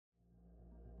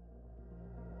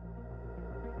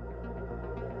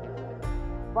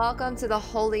Welcome to the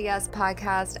Holy Yes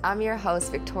podcast. I'm your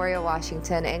host, Victoria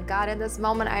Washington. And God, in this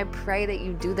moment, I pray that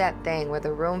you do that thing where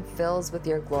the room fills with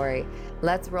your glory.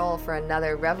 Let's roll for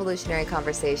another revolutionary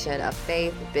conversation of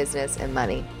faith, business, and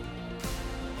money.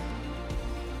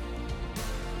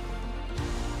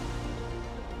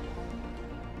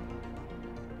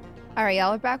 All right,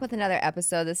 y'all, we're back with another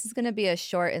episode. This is going to be a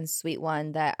short and sweet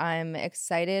one that I'm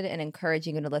excited and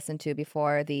encouraging you to listen to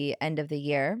before the end of the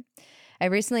year. I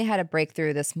recently had a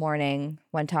breakthrough this morning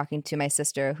when talking to my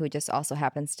sister, who just also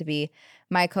happens to be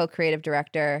my co-creative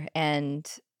director. And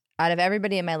out of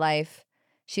everybody in my life,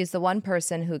 she's the one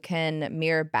person who can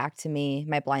mirror back to me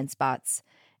my blind spots.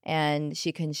 And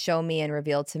she can show me and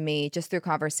reveal to me just through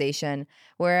conversation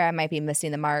where I might be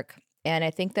missing the mark. And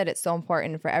I think that it's so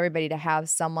important for everybody to have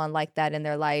someone like that in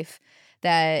their life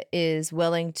that is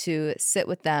willing to sit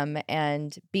with them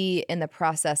and be in the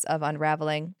process of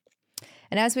unraveling.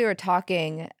 And as we were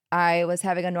talking, I was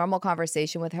having a normal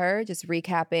conversation with her, just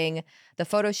recapping the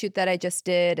photo shoot that I just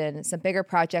did and some bigger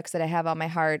projects that I have on my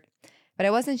heart. But I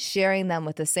wasn't sharing them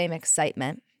with the same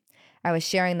excitement. I was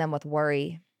sharing them with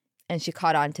worry. And she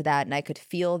caught on to that. And I could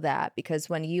feel that, because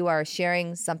when you are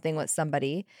sharing something with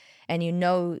somebody and you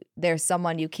know there's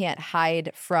someone you can't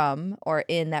hide from or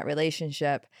in that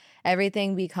relationship,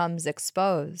 everything becomes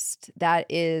exposed. That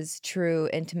is true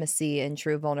intimacy and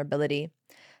true vulnerability.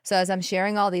 So as I'm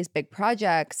sharing all these big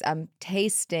projects, I'm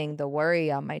tasting the worry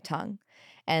on my tongue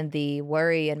and the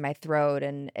worry in my throat,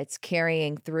 and it's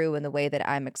carrying through in the way that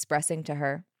I'm expressing to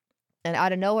her. And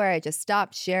out of nowhere, I just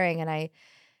stopped sharing and I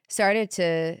started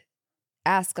to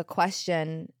ask a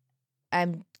question.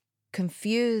 I'm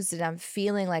confused and I'm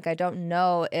feeling like I don't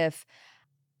know if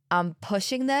I'm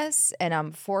pushing this and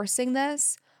I'm forcing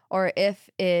this, or if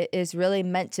it is really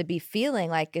meant to be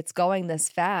feeling like it's going this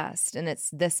fast and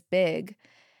it's this big.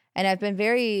 And I've been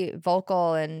very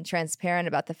vocal and transparent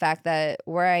about the fact that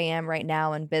where I am right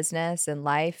now in business and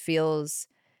life feels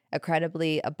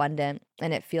incredibly abundant,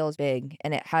 and it feels big,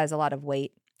 and it has a lot of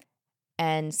weight.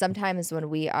 And sometimes when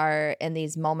we are in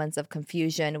these moments of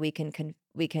confusion, we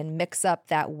can mix up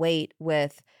that weight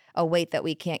with a weight that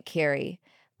we can't carry.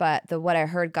 But what I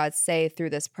heard God say through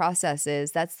this process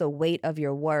is that's the weight of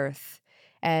your worth.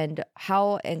 And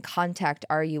how in contact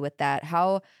are you with that?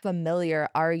 How familiar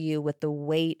are you with the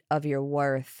weight of your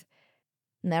worth?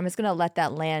 And I'm just going to let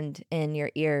that land in your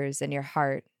ears and your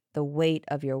heart, the weight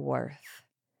of your worth,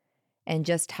 and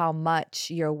just how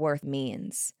much your worth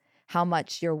means, how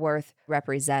much your worth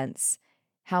represents,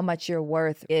 how much your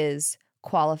worth is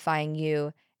qualifying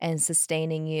you and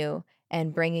sustaining you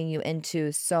and bringing you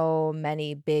into so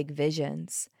many big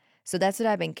visions. So that's what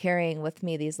I've been carrying with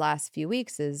me these last few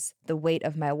weeks, is the weight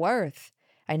of my worth.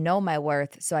 I know my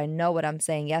worth, so I know what I'm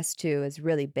saying yes to is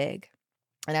really big.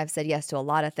 And I've said yes to a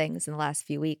lot of things in the last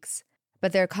few weeks.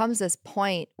 But there comes this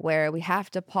point where we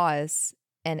have to pause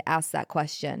and ask that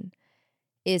question.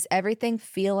 Is everything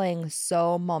feeling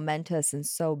so momentous and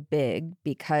so big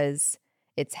because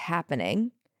it's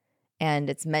happening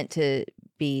and it's meant to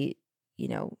be,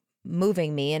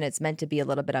 moving me, and it's meant to be a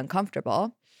little bit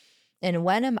uncomfortable? And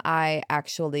when am I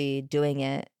actually doing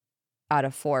it out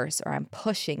of force, or I'm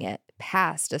pushing it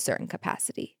past a certain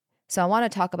capacity? So I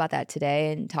want to talk about that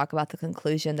today and talk about the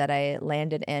conclusion that I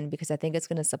landed in, because I think it's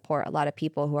going to support a lot of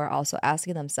people who are also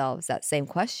asking themselves that same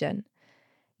question.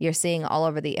 You're seeing all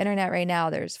over the internet right now,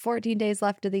 there's 14 days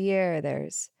left of the year.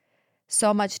 There's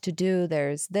so much to do.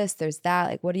 There's this, there's that.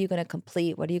 Like, what are you going to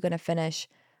complete? What are you going to finish?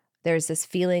 There's this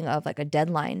feeling of like a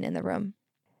deadline in the room.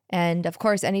 And of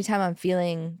course, anytime I'm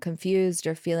feeling confused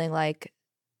or feeling like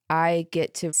I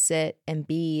get to sit and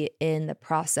be in the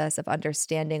process of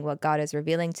understanding what God is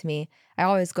revealing to me, I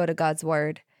always go to God's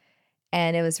word.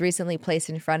 And it was recently placed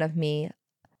in front of me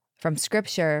from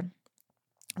scripture.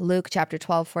 Luke chapter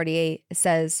 12:48, it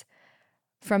says,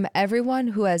 "From everyone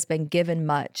who has been given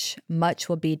much, much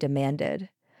will be demanded.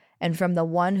 And from the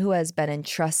one who has been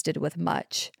entrusted with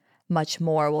much, much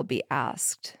more will be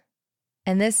asked."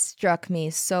 And this struck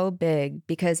me so big,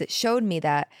 because it showed me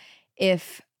that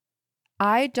if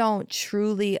I don't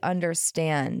truly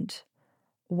understand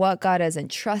what God has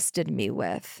entrusted me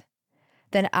with,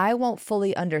 then I won't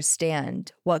fully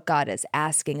understand what God is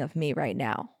asking of me right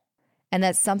now. And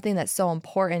that's something that's so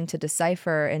important to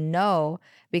decipher and know,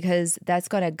 because that's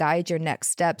going to guide your next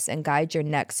steps and guide your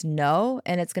next no,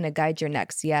 and it's going to guide your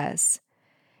next yes.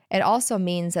 It also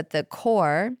means at the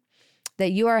core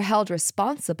that you are held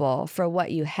responsible for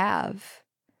what you have.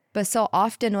 But so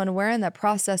often when we're in the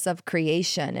process of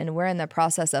creation and we're in the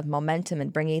process of momentum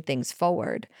and bringing things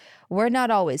forward, we're not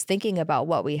always thinking about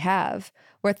what we have.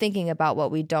 We're thinking about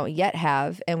what we don't yet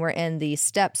have, and we're in the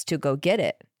steps to go get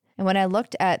it. And when I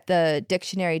looked at the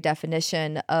dictionary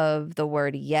definition of the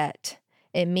word yet,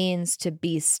 it means to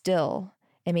be still.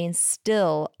 It means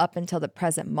still up until the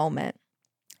present moment.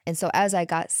 And so as I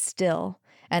got still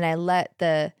and I let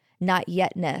the not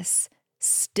yetness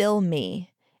still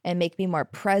me and make me more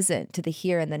present to the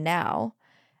here and the now,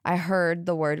 I heard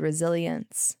the word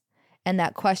resilience. And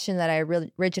that question that I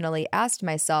originally asked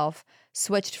myself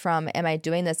switched from, am I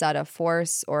doing this out of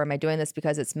force, or am I doing this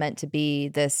because it's meant to be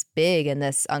this big and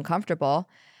this uncomfortable?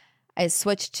 I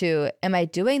switched to, am I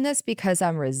doing this because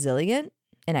I'm resilient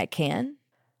and I can?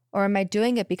 Or am I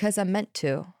doing it because I'm meant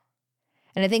to?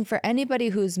 And I think for anybody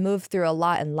who's moved through a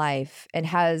lot in life and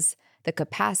has the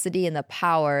capacity and the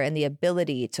power and the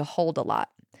ability to hold a lot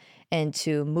and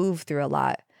to move through a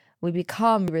lot, we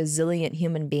become resilient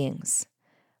human beings.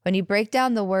 When you break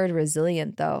down the word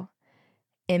resilient, though,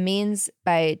 it means,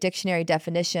 by dictionary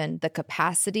definition, the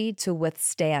capacity to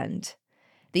withstand,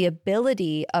 the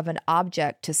ability of an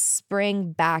object to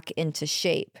spring back into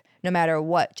shape no matter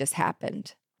what just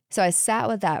happened. So I sat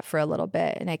with that for a little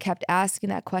bit and I kept asking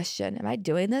that question, am I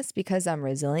doing this because I'm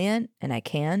resilient and I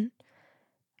can?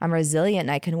 I'm resilient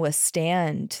and I can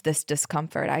withstand this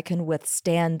discomfort. I can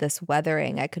withstand this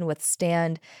weathering. I can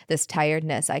withstand this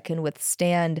tiredness. I can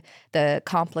withstand the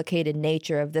complicated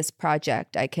nature of this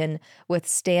project. I can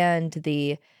withstand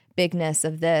the bigness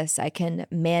of this. I can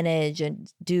manage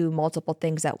and do multiple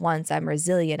things at once. I'm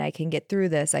resilient. I can get through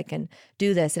this. I can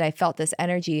do this. And I felt this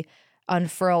energy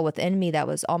unfurl within me that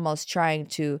was almost trying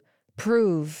to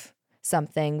prove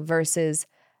something versus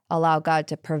allow God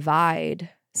to provide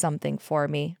something for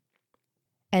me.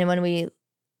 And when we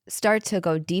start to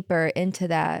go deeper into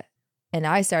that, and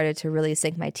I started to really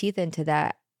sink my teeth into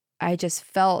that, I just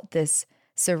felt this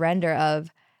surrender of,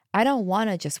 I don't want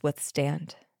to just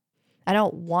withstand. I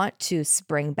don't want to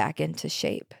spring back into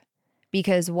shape,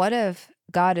 because what if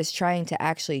God is trying to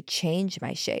actually change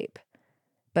my shape?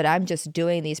 But I'm just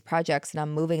doing these projects and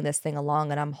I'm moving this thing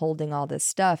along and I'm holding all this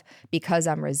stuff because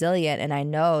I'm resilient. And I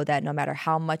know that no matter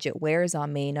how much it wears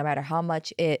on me, no matter how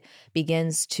much it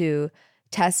begins to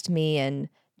test me and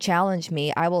challenge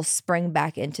me, I will spring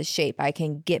back into shape. I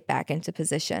can get back into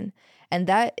position. And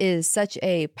that is such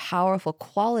a powerful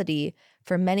quality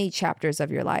for many chapters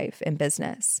of your life in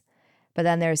business. But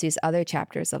then there's these other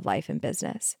chapters of life in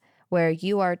business where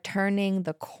you are turning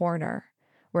the corner,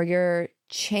 where you're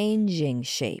changing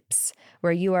shapes,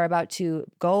 where you are about to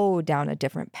go down a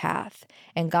different path.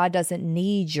 And God doesn't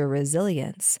need your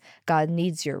resilience. God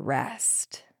needs your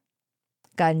rest.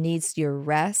 God needs your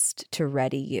rest to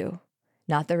ready you,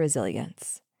 not the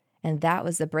resilience. And that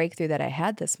was the breakthrough that I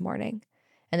had this morning.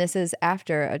 And this is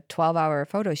after a 12-hour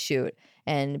photo shoot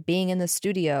and being in the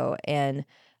studio and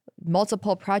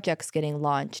multiple projects getting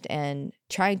launched and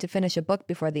trying to finish a book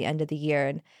before the end of the year.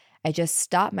 And I just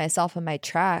stopped myself in my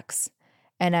tracks.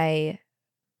 And I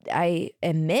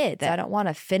admit that I don't want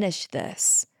to finish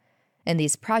this and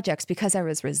these projects because I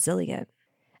was resilient.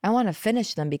 I want to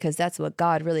finish them because that's what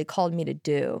God really called me to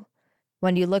do.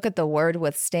 When you look at the word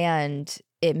withstand,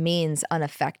 it means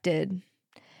unaffected.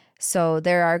 So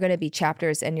there are going to be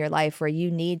chapters in your life where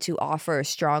you need to offer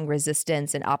strong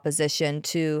resistance and opposition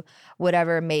to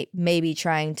whatever may be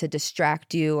trying to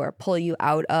distract you or pull you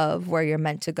out of where you're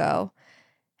meant to go.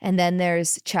 And then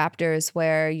there's chapters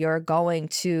where you're going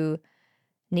to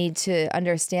need to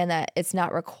understand that it's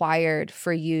not required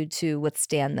for you to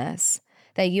withstand this,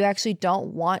 that you actually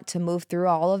don't want to move through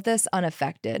all of this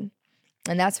unaffected.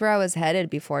 And that's where I was headed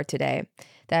before today,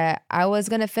 that I was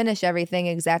going to finish everything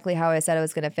exactly how I said I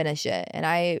was going to finish it. And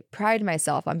I pride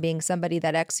myself on being somebody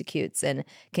that executes and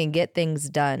can get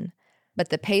things done. But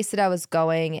the pace that I was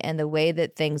going and the way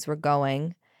that things were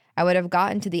going, I would have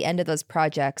gotten to the end of those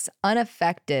projects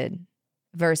unaffected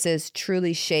versus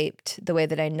truly shaped the way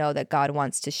that I know that God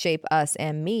wants to shape us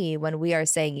and me when we are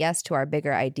saying yes to our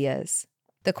bigger ideas.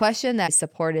 The question that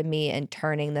supported me in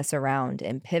turning this around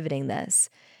and pivoting this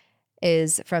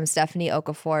is from Stephanie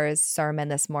Okafor's sermon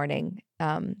this morning.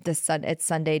 It's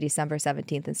Sunday, December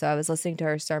 17th. And so I was listening to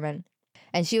her sermon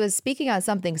and she was speaking on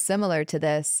something similar to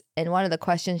this. And one of the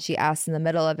questions she asked in the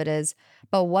middle of it is,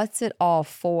 but what's it all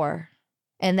for?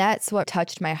 And that's what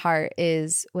touched my heart,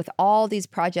 is with all these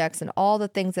projects and all the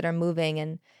things that are moving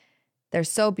and they're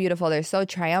so beautiful, they're so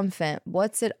triumphant,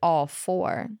 what's it all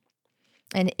for?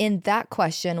 And in that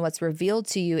question, what's revealed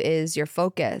to you is your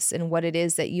focus and what it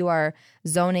is that you are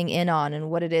zoning in on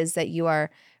and what it is that you are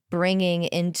bringing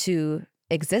into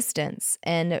existence.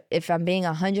 And if I'm being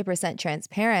 100%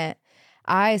 transparent,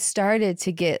 I started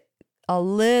to get a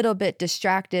little bit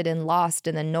distracted and lost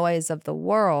in the noise of the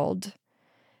world,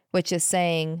 which is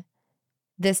saying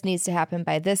this needs to happen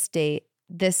by this date.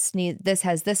 this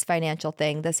has this financial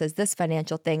thing, this has this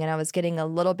financial thing. And I was getting a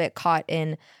little bit caught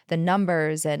in the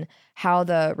numbers and how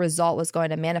the result was going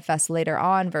to manifest later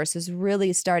on versus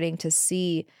really starting to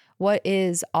see what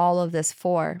is all of this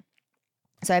for.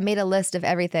 So I made a list of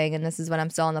everything, and this is when I'm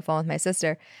still on the phone with my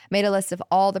sister. I made a list of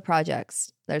all the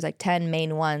projects. There's like 10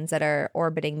 main ones that are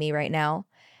orbiting me right now.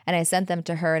 And I sent them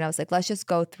to her and I was like, let's just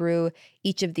go through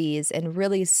each of these and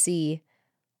really see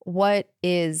what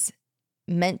is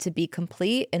meant to be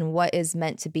complete and what is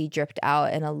meant to be dripped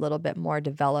out and a little bit more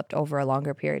developed over a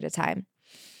longer period of time.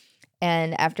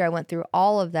 And after I went through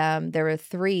all of them, there were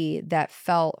 3 that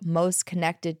felt most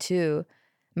connected to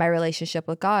my relationship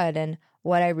with God and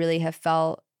what I really have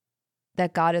felt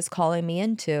that God is calling me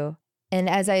into. And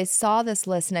as I saw this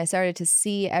list and I started to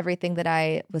see everything that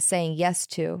I was saying yes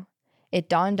to, it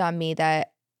dawned on me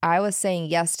that I was saying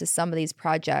yes to some of these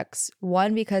projects.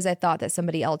 1, because I thought that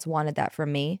somebody else wanted that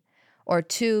from me, or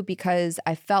 2, because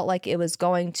I felt like it was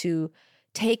going to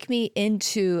take me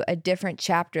into a different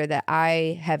chapter that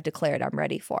I have declared I'm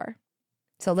ready for.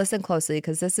 So listen closely,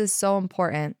 because this is so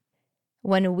important.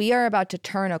 When we are about to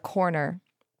turn a corner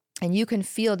and you can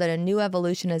feel that a new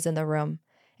evolution is in the room,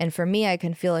 and for me, I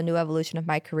can feel a new evolution of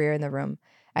my career in the room.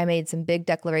 I made some big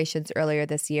declarations earlier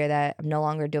this year that I'm no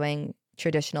longer doing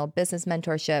traditional business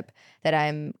mentorship, that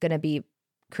I'm going to be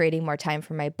creating more time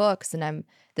for my books. And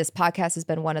this podcast has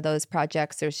been one of those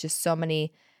projects. There's just so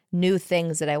many new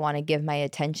things that I want to give my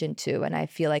attention to. And I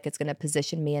feel like it's going to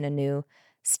position me in a new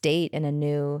state and a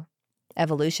new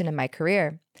evolution in my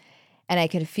career. And I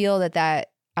can feel that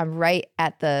I'm right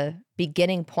at the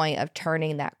beginning point of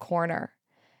turning that corner.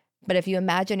 But if you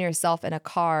imagine yourself in a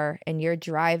car and you're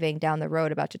driving down the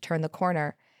road about to turn the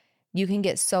corner, you can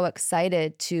get so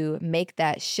excited to make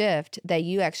that shift that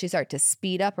you actually start to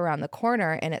speed up around the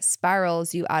corner and it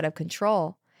spirals you out of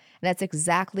control. And that's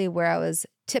exactly where I was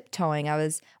tiptoeing.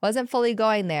 Wasn't fully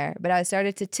going there, but I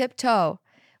started to tiptoe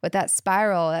with that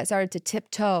spiral. I started to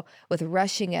tiptoe with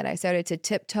rushing it. I started to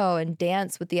tiptoe and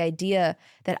dance with the idea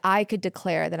that I could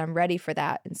declare that I'm ready for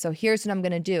that. And so here's what I'm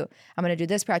going to do. I'm going to do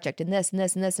this project and this and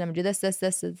this and this, and I'm going to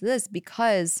do this,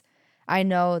 because I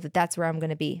know that that's where I'm going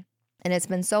to be. And it's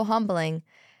been so humbling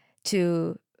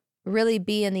to really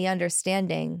be in the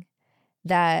understanding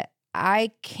that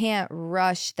I can't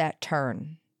rush that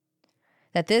turn.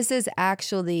 That this is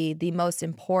actually the most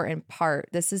important part.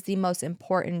 This is the most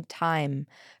important time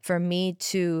for me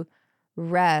to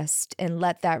rest and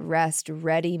let that rest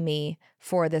ready me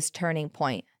for this turning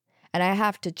point. And I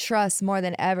have to trust more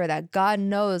than ever that God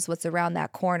knows what's around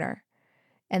that corner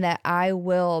and that I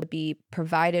will be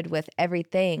provided with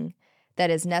everything that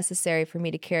is necessary for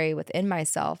me to carry within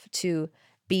myself to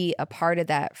be a part of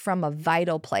that from a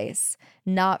vital place,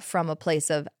 not from a place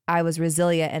of I was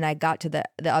resilient and I got to the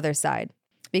other side.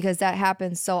 Because that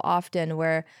happens so often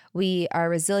where we are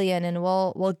resilient and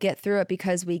we'll get through it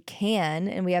because we can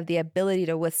and we have the ability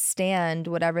to withstand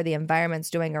whatever the environment's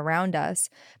doing around us.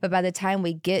 But by the time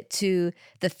we get to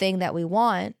the thing that we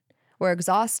want, we're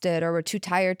exhausted or we're too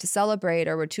tired to celebrate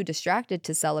or we're too distracted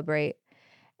to celebrate.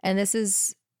 And this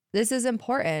is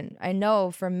important. I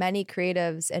know for many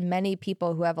creatives and many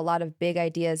people who have a lot of big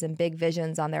ideas and big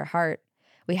visions on their heart,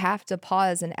 we have to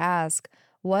pause and ask,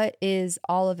 what is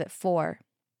all of it for?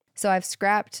 So I've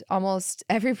scrapped almost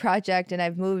every project and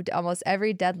I've moved almost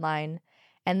every deadline.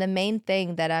 And the main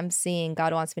thing that I'm seeing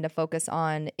God wants me to focus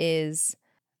on is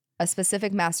a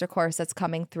specific master course that's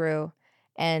coming through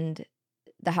and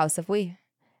the House of We.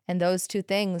 And those 2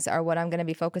 things are what I'm going to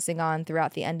be focusing on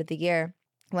throughout the end of the year.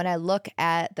 When I look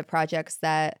at the projects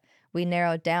that we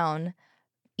narrowed down,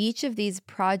 each of these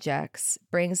projects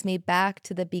brings me back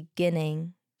to the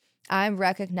beginning. I'm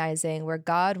recognizing where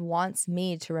God wants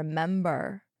me to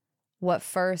remember what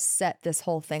first set this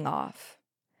whole thing off.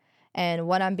 And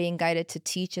what I'm being guided to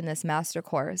teach in this master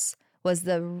course was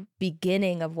the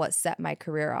beginning of what set my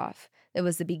career off. It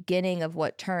was the beginning of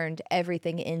what turned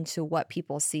everything into what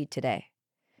people see today.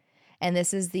 And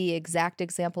this is the exact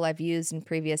example I've used in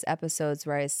previous episodes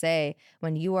where I say,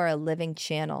 when you are a living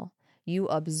channel, you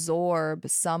absorb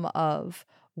some of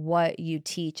what you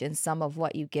teach and some of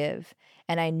what you give.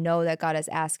 And I know that God is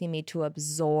asking me to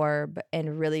absorb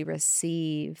and really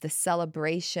receive the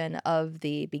celebration of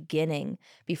the beginning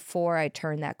before I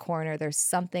turn that corner. There's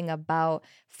something about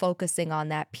focusing on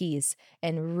that piece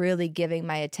and really giving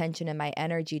my attention and my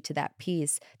energy to that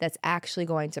piece that's actually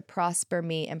going to prosper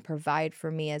me and provide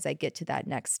for me as I get to that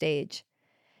next stage.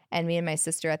 And me and my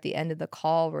sister at the end of the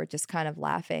call were just kind of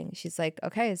laughing. She's like,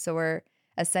 okay, so we're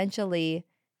essentially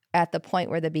at the point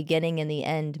where the beginning and the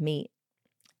end meet.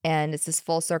 And it's this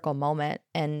full circle moment.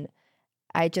 And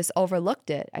I just overlooked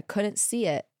it. I couldn't see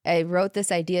it. I wrote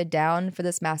this idea down for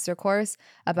this master course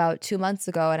about 2 months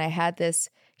ago, and I had this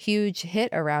huge hit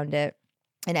around it.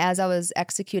 And as I was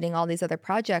executing all these other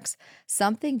projects,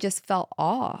 something just felt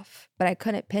off, but I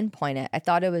couldn't pinpoint it. I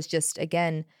thought it was just,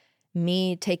 again,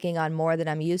 me taking on more than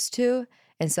I'm used to.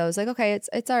 And so I was like, okay,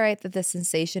 it's all right that this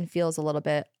sensation feels a little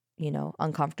bit,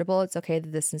 uncomfortable. It's okay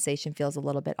that this sensation feels a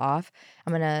little bit off.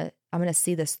 I'm gonna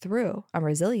see this through. I'm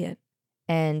resilient.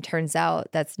 And turns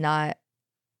out that's not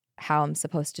how I'm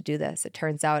supposed to do this. It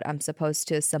turns out I'm supposed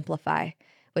to simplify,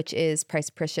 which is, Price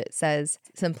Pritchett says,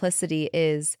 simplicity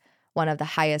is one of the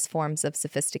highest forms of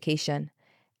sophistication.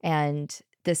 And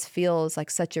this feels like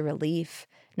such a relief,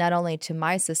 not only to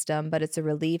my system, but it's a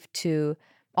relief to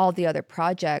all the other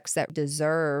projects that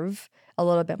deserve a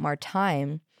little bit more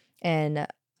time and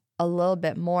a little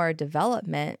bit more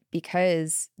development,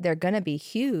 because they're going to be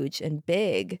huge and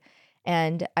big.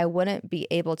 And I wouldn't be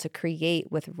able to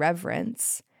create with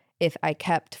reverence if I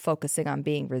kept focusing on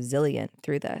being resilient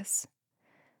through this.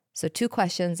 So 2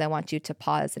 questions I want you to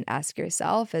pause and ask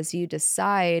yourself as you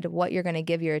decide what you're going to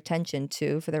give your attention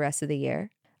to for the rest of the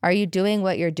year. Are you doing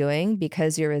what you're doing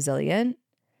because you're resilient,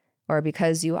 or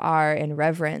because you are in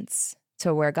reverence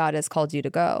to where God has called you to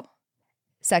go?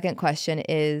 Second question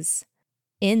is,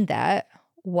 in that,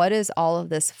 what is all of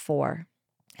this for?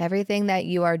 Everything that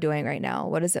you are doing right now,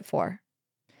 what is it for?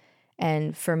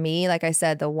 And for me, like I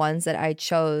said, the ones that I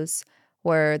chose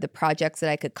were the projects that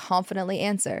I could confidently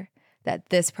answer, that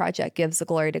this project gives the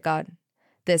glory to God.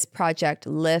 This project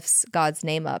lifts God's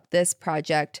name up. This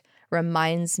project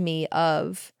reminds me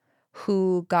of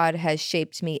who God has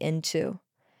shaped me into.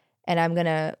 And I'm going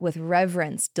to, with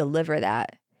reverence, deliver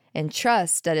that and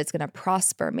trust that it's going to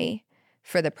prosper me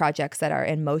for the projects that are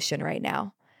in motion right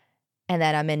now, and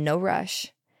that I'm in no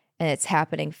rush and it's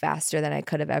happening faster than I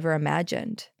could have ever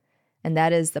imagined. And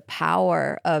that is the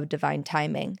power of divine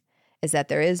timing, is that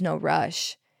there is no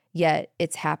rush, yet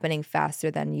it's happening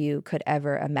faster than you could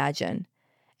ever imagine.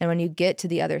 And when you get to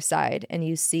the other side and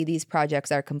you see these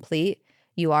projects are complete,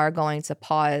 you are going to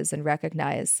pause and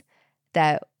recognize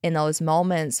that in those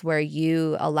moments where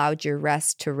you allowed your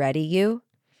rest to ready you,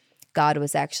 God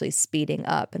was actually speeding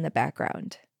up in the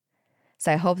background.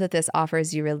 So I hope that this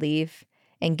offers you relief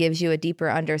and gives you a deeper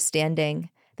understanding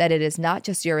that it is not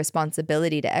just your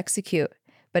responsibility to execute,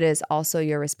 but it is also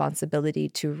your responsibility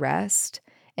to rest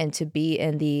and to be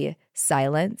in the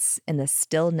silence and the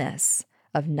stillness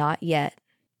of not yet.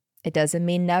 It doesn't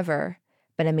mean never,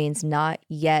 but it means not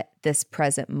yet this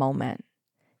present moment.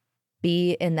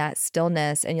 Be in that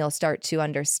stillness and you'll start to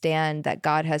understand that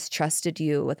God has trusted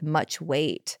you with much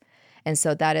weight. And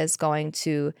so that is going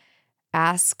to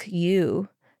ask you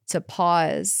to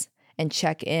pause and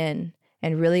check in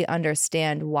and really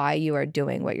understand why you are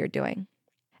doing what you're doing.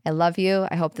 I love you.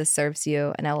 I hope this serves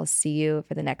you, and I will see you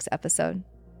for the next episode.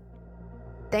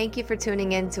 Thank you for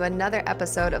tuning in to another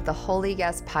episode of the Holy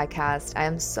Yes Podcast. I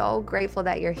am so grateful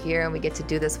that you're here and we get to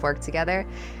do this work together.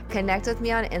 Connect with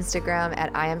me on Instagram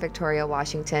at I am Victoria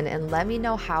Washington and let me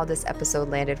know how this episode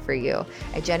landed for you.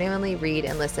 I genuinely read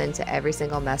and listen to every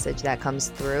single message that comes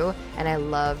through, and I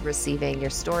love receiving your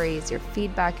stories, your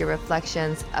feedback, your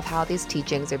reflections of how these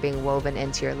teachings are being woven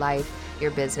into your life,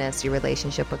 your business, your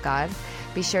relationship with God.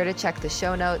 Be sure to check the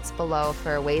show notes below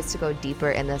for ways to go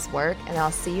deeper in this work, and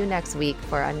I'll see you next week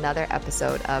for another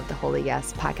episode of the Holy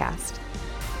Yes Podcast.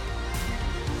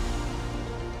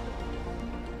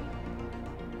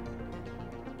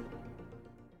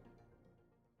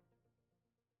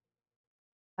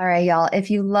 All right, y'all.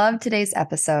 If you love today's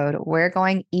episode, we're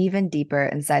going even deeper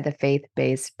inside the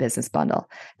faith-based business bundle.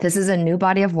 This is a new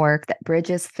body of work that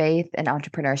bridges faith and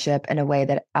entrepreneurship in a way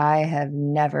that I have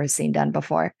never seen done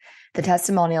before. The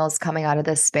testimonials coming out of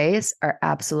this space are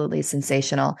absolutely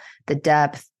sensational. The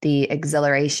depth, the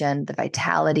exhilaration, the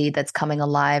vitality that's coming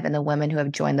alive in the women who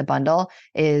have joined the bundle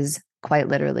is quite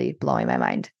literally blowing my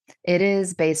mind. It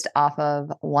is based off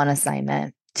of one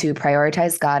assignment: to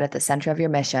prioritize God at the center of your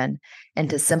mission and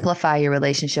to simplify your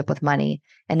relationship with money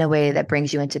in a way that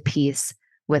brings you into peace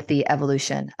with the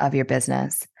evolution of your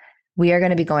business. We are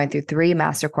going to be going through 3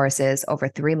 master courses over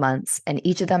 3 months, and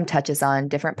each of them touches on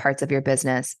different parts of your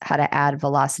business, how to add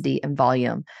velocity and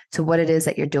volume to what it is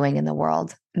that you're doing in the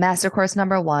world. Master course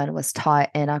number 1 was taught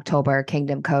in October,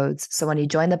 Kingdom Codes. So when you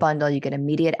join the bundle, you get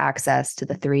immediate access to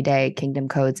the 3-day Kingdom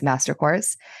Codes master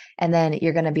course. And then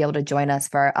you're going to be able to join us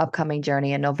for our upcoming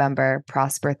journey in November,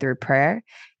 Prosper Through Prayer.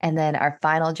 And then our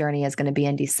final journey is going to be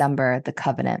in December, the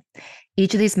Covenant.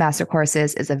 Each of these master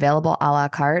courses is available a la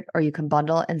carte, or you can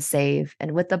bundle and save.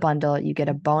 And with the bundle, you get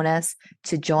a bonus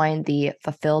to join the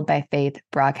Fulfilled by Faith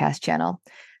broadcast channel.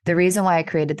 The reason why I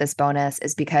created this bonus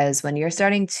is because when you're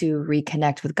starting to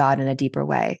reconnect with God in a deeper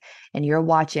way and you're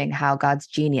watching how God's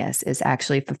genius is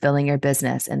actually fulfilling your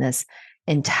business in this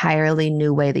entirely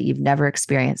new way that you've never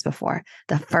experienced before,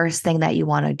 the first thing that you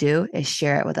want to do is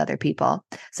share it with other people.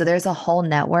 So there's a whole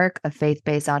network of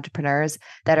faith-based entrepreneurs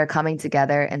that are coming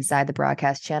together inside the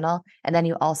broadcast channel. And then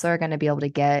you also are going to be able to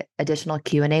get additional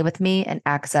Q&A with me and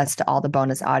access to all the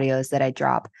bonus audios that I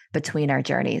drop between our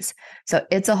journeys. So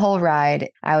it's a whole ride.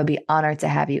 I would be honored to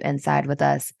have you inside with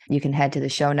us. You can head to the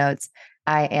show notes.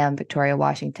 I am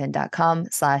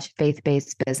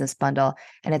victoriawashington.com/faith-based business bundle.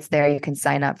 And it's there you can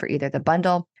sign up for either the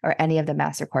bundle or any of the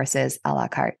master courses a la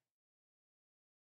carte.